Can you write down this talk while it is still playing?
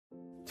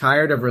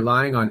Tired of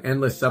relying on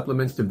endless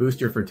supplements to boost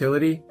your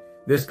fertility?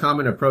 This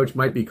common approach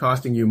might be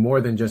costing you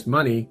more than just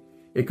money.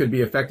 It could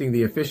be affecting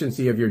the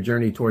efficiency of your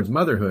journey towards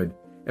motherhood.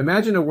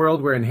 Imagine a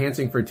world where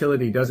enhancing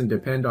fertility doesn't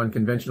depend on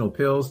conventional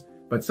pills,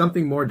 but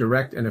something more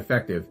direct and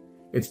effective.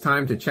 It's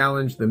time to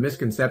challenge the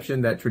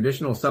misconception that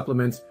traditional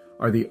supplements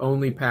are the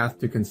only path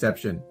to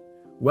conception.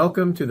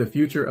 Welcome to the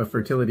future of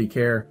fertility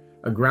care,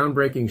 a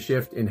groundbreaking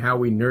shift in how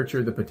we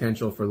nurture the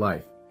potential for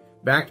life.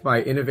 Backed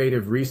by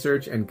innovative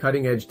research and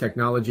cutting-edge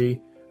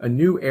technology, a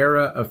new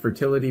era of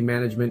fertility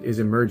management is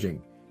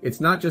emerging.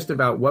 It's not just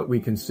about what we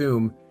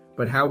consume,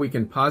 but how we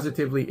can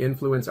positively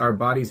influence our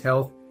body's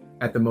health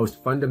at the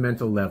most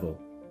fundamental level.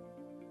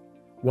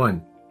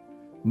 1.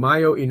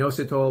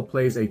 Myo-inositol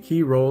plays a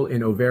key role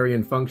in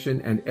ovarian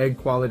function and egg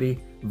quality,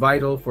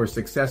 vital for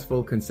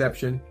successful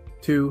conception.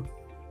 2.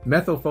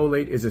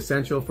 Methylfolate is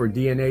essential for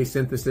DNA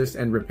synthesis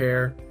and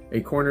repair,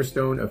 a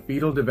cornerstone of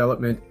fetal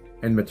development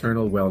and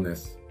maternal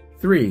wellness.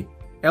 3.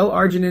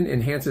 L-arginine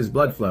enhances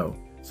blood flow,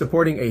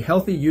 supporting a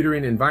healthy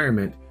uterine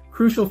environment,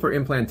 crucial for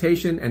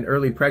implantation and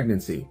early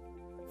pregnancy.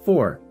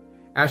 4.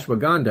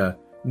 Ashwagandha,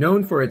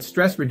 known for its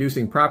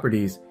stress-reducing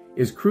properties,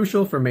 is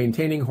crucial for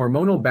maintaining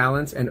hormonal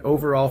balance and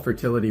overall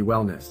fertility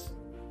wellness.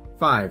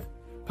 5.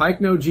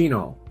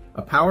 Pycnogenol,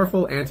 a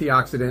powerful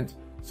antioxidant,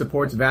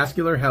 supports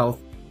vascular health,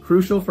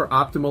 crucial for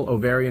optimal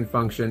ovarian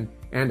function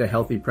and a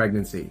healthy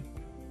pregnancy.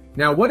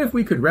 Now, what if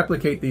we could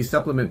replicate these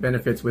supplement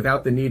benefits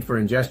without the need for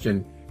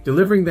ingestion,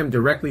 delivering them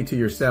directly to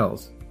your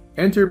cells?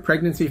 Enter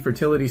pregnancy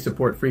fertility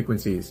support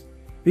frequencies.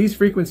 These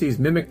frequencies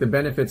mimic the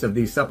benefits of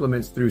these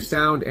supplements through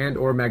sound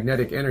and/or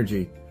magnetic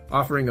energy,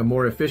 offering a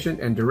more efficient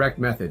and direct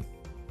method.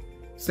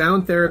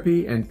 Sound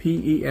therapy and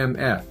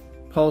PEMF,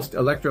 pulsed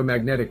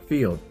electromagnetic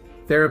field,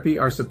 therapy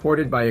are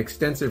supported by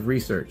extensive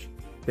research.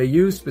 They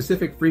use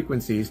specific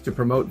frequencies to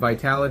promote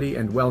vitality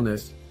and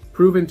wellness,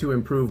 proven to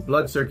improve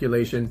blood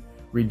circulation,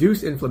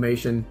 reduce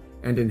inflammation,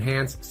 and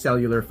enhance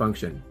cellular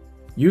function.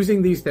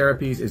 Using these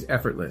therapies is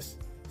effortless.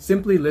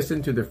 Simply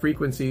listen to the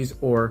frequencies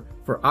or,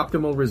 for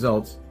optimal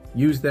results,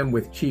 use them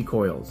with chi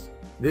coils.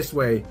 This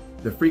way,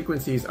 the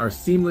frequencies are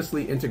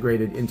seamlessly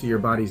integrated into your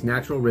body's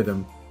natural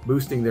rhythm,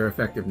 boosting their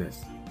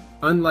effectiveness.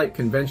 Unlike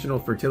conventional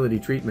fertility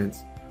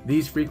treatments,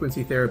 these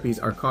frequency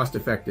therapies are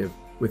cost-effective,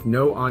 with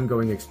no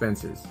ongoing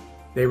expenses.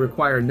 They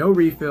require no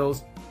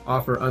refills,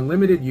 offer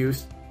unlimited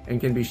use, and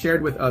can be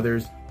shared with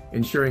others,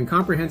 ensuring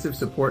comprehensive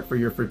support for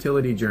your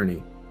fertility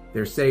journey.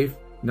 They're safe,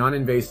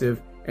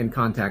 non-invasive, and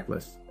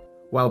contactless.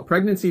 While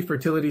pregnancy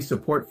fertility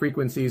support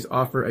frequencies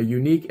offer a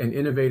unique and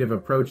innovative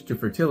approach to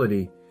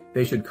fertility,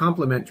 they should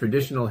complement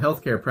traditional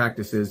healthcare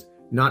practices,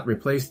 not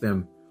replace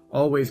them.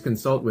 Always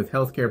consult with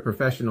healthcare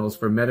professionals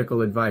for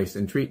medical advice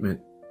and treatment.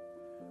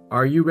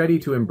 Are you ready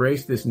to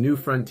embrace this new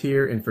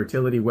frontier in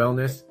fertility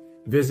wellness?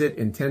 Visit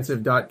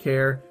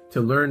intensive.care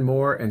to learn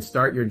more and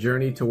start your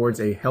journey towards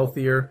a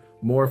healthier,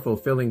 more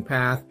fulfilling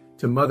path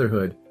to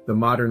motherhood the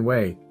modern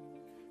way.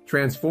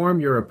 Transform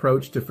your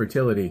approach to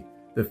fertility.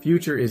 The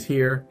future is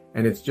here,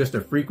 and it's just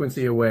a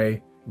frequency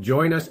away.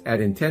 Join us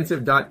at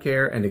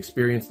intensive.care and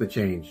experience the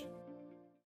change.